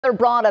There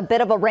brought a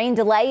bit of a rain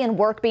delay in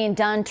work being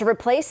done to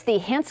replace the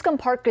Hanscom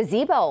Park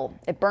gazebo.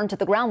 It burned to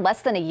the ground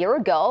less than a year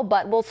ago,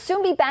 but will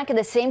soon be back in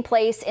the same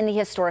place in the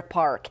historic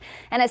park.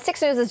 And as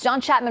 6 News'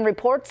 John Chapman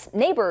reports,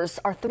 neighbors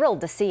are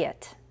thrilled to see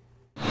it.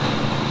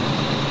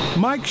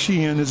 Mike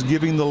Sheehan is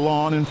giving the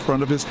lawn in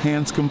front of his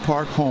Hanscom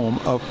Park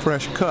home a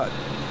fresh cut.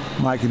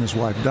 Mike and his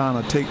wife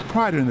Donna take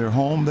pride in their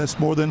home that's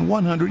more than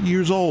 100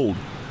 years old.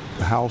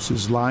 The house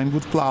is lined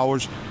with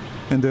flowers,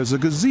 and there's a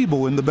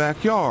gazebo in the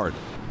backyard.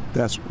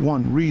 That's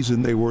one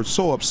reason they were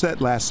so upset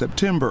last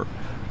September.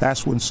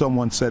 That's when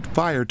someone set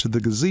fire to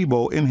the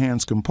gazebo in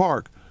Hanscom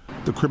Park.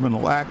 The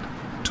criminal act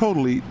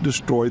totally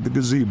destroyed the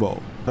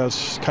gazebo.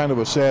 That's kind of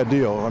a sad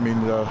deal. I mean,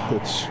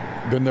 it's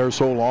been there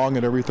so long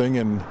and everything,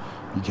 and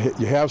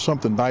you have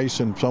something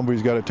nice and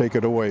somebody's got to take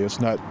it away. It's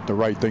not the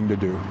right thing to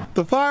do.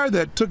 The fire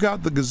that took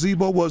out the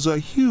gazebo was a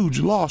huge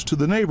loss to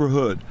the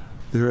neighborhood.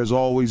 There has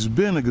always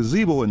been a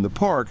gazebo in the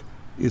park.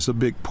 It's a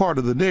big part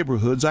of the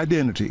neighborhood's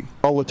identity.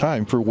 All the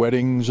time for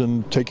weddings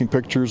and taking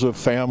pictures of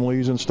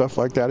families and stuff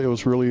like that. It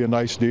was really a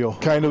nice deal.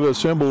 Kind of a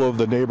symbol of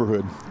the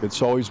neighborhood.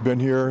 It's always been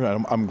here.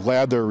 I'm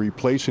glad they're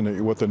replacing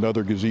it with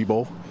another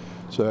gazebo.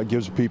 So that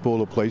gives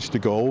people a place to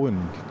go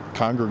and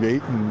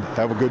congregate and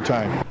have a good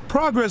time.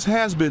 Progress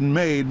has been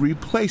made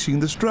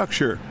replacing the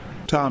structure.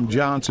 Tom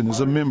Johnson is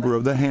a member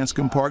of the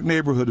Hanscom Park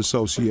Neighborhood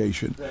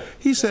Association.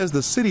 He says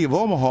the city of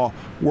Omaha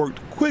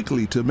worked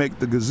quickly to make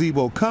the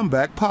gazebo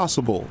comeback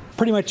possible.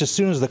 Pretty much as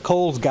soon as the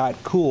coals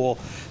got cool,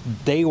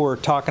 they were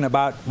talking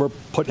about we're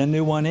putting a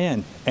new one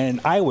in.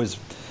 And I was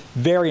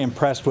very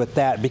impressed with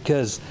that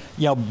because,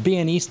 you know,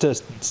 being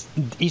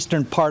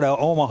eastern part of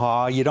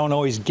Omaha, you don't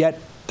always get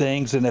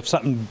things, and if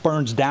something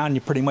burns down,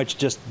 you pretty much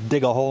just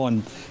dig a hole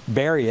and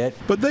bury it.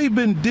 But they've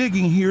been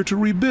digging here to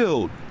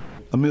rebuild.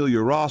 Amelia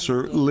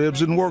Rosser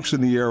lives and works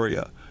in the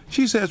area.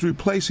 She says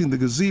replacing the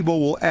gazebo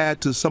will add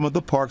to some of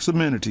the park's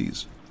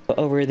amenities.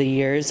 Over the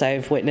years,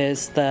 I've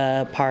witnessed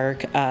the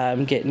park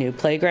get new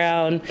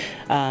playground,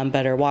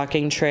 better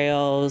walking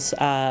trails.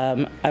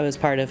 I was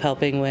part of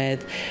helping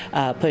with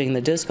putting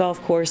the disc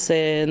golf course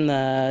in.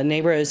 The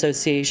neighborhood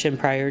association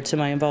prior to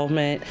my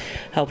involvement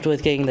helped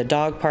with getting the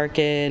dog park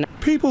in.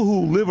 People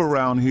who live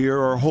around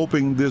here are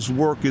hoping this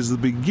work is the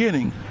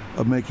beginning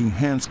of making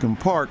Hanscom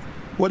Park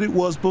what it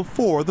was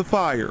before the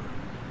fire.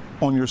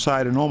 On your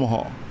side in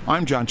Omaha,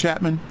 I'm John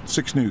Chapman,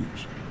 6 News.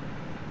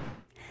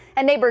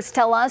 And neighbors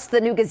tell us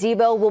the new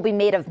gazebo will be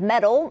made of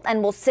metal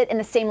and will sit in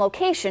the same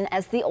location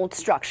as the old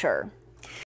structure.